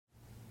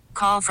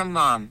call from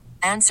mom.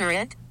 Answer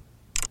it.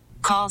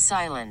 Call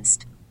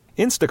silenced.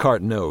 Instacart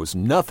knows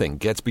nothing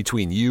gets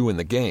between you and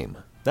the game.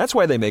 That's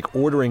why they make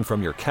ordering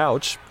from your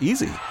couch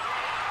easy.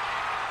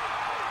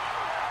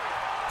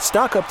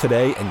 Stock up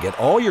today and get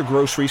all your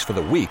groceries for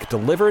the week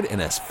delivered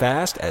in as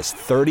fast as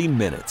 30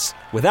 minutes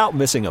without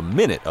missing a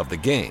minute of the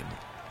game.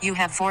 You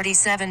have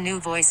 47 new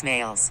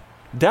voicemails.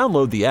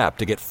 Download the app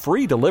to get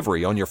free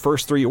delivery on your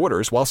first 3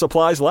 orders while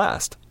supplies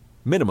last.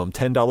 Minimum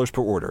 $10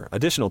 per order.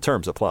 Additional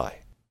terms apply.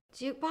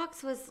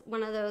 Jukebox was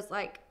one of those,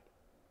 like,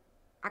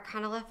 I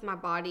kind of left my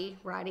body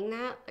writing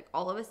that. Like,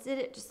 all of us did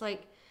it. Just,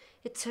 like,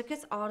 it took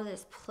us all to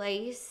this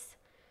place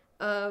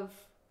of,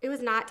 it was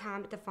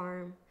nighttime at the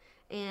farm.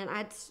 And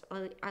I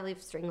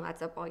leave string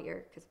lights up all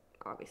year, because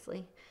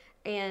obviously.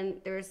 And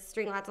there was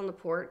string lights on the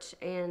porch,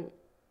 and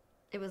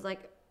it was,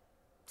 like,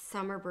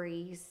 summer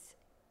breeze.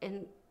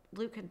 And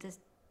Luke had just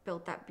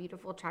built that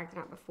beautiful track the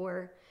night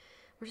before.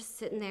 We're just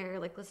sitting there,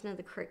 like, listening to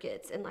the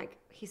crickets. And, like,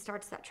 he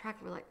starts that track,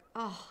 and we're like,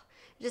 oh,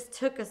 it just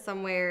took us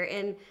somewhere.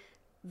 And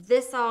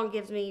this song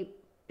gives me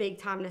big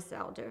time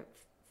nostalgia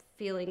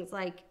feelings,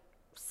 like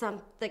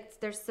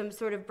there's some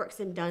sort of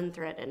Brooks and Dunn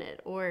thread in it,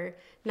 or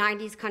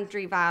 90s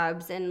country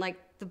vibes, and like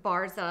the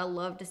bars that I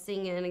love to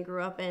sing in and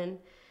grew up in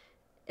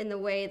the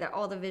way that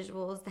all the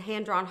visuals, the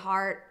hand-drawn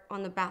heart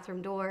on the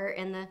bathroom door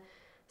and the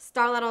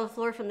starlight on the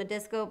floor from the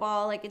disco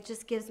ball, like it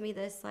just gives me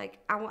this, like,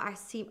 I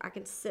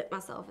can sit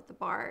myself at the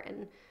bar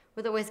and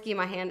with a whiskey in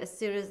my hand as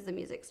soon as the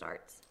music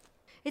starts.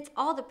 It's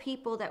all the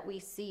people that we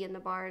see in the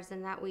bars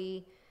and that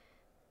we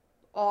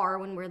are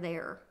when we're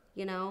there,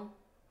 you know?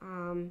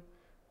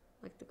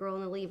 Like the girl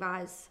in the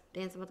Levi's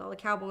dancing with all the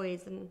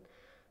cowboys, and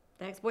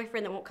the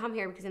ex-boyfriend that won't come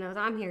here because he knows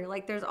I'm here.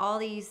 Like, there's all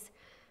these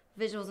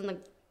visuals, and the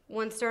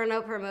one stirring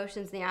up her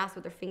emotions in the ass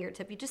with her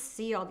fingertip. You just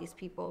see all these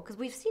people because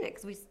we've seen it,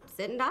 because we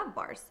sit in dive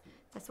bars.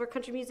 That's where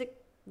country music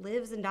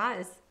lives and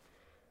dies.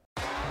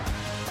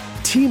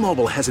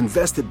 T-Mobile has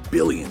invested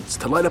billions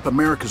to light up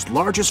America's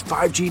largest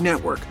 5G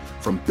network,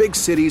 from big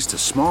cities to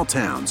small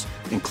towns,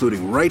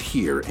 including right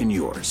here in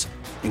yours.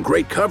 And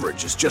great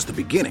coverage is just the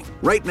beginning.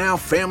 Right now,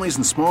 families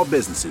and small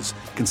businesses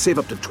can save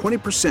up to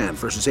 20%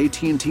 versus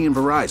AT&T and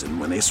Verizon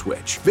when they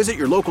switch. Visit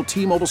your local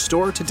T-Mobile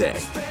store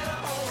today.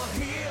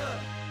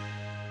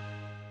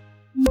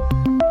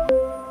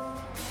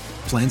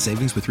 Plan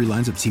savings with 3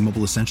 lines of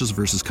T-Mobile Essentials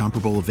versus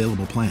comparable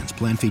available plans.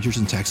 Plan features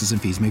and taxes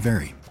and fees may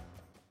vary.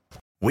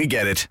 We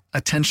get it.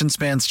 Attention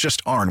spans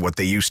just aren't what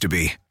they used to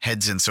be.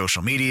 Heads in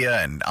social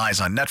media and eyes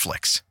on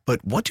Netflix.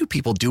 But what do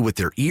people do with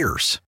their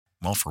ears?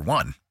 Well, for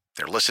one,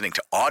 they're listening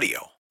to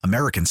audio.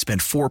 Americans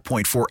spend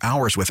 4.4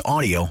 hours with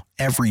audio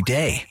every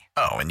day.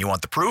 Oh, and you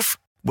want the proof?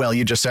 Well,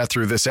 you just sat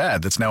through this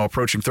ad that's now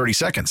approaching 30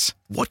 seconds.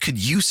 What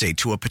could you say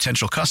to a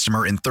potential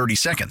customer in 30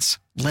 seconds?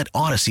 Let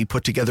Odyssey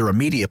put together a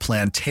media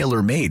plan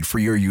tailor-made for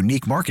your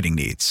unique marketing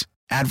needs.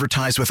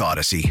 Advertise with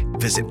Odyssey.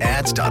 Visit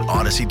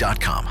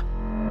ads.odyssey.com.